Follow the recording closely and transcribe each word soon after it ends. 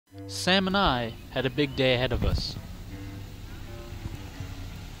Sam and I had a big day ahead of us.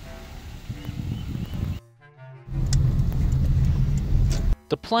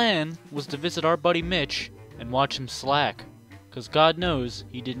 The plan was to visit our buddy Mitch and watch him slack, 'cause God knows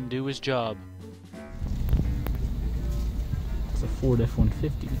he didn't do his job. It's a Ford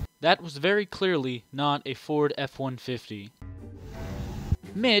F-150. That was very clearly not a Ford F-150.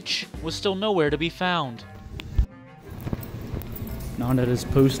 Mitch was still nowhere to be found. Not at his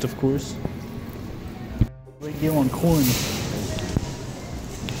post, of course. Great deal on corn.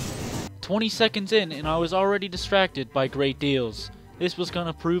 20 seconds in and I was already distracted by great deals. This was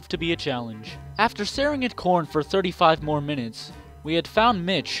gonna prove to be a challenge. After staring at corn for 35 more minutes, we had found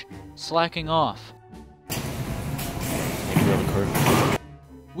Mitch slacking off.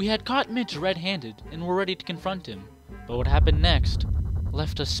 We had caught Mitch red-handed and were ready to confront him, but what happened next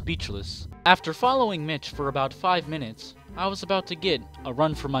left us speechless. After following Mitch for about 5 minutes, I was about to get a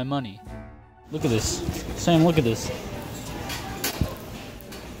run for my money. Look at this. Sam, look at this.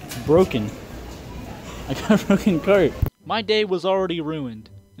 It's broken. I got a broken cart. My day was already ruined,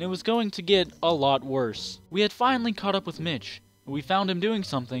 and it was going to get a lot worse. We had finally caught up with Mitch, and we found him doing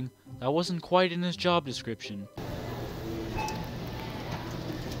something that wasn't quite in his job description.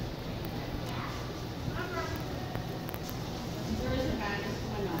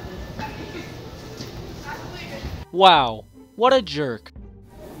 Wow, what a jerk.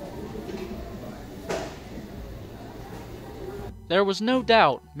 There was no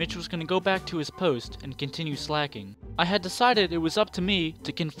doubt Mitch was going to go back to his post and continue slacking. I had decided it was up to me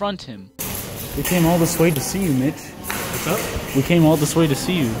to confront him. We came all this way to see you, Mitch. What's up? We came all this way to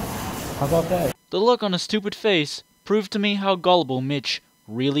see you. How about that? The look on his stupid face proved to me how gullible Mitch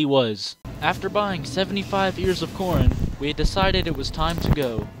really was. After buying 75 ears of corn, we had decided it was time to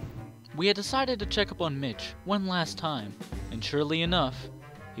go. We had decided to check up on Mitch one last time, and surely enough,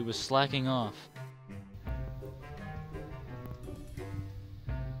 he was slacking off.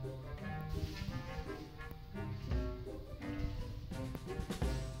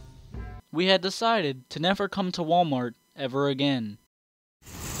 We had decided to never come to Walmart ever again.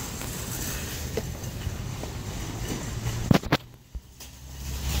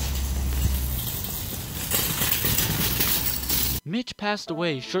 Mitch passed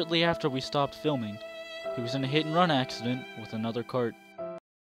away shortly after we stopped filming. He was in a hit-and-run accident with another cart.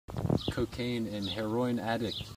 Cocaine and heroin addict.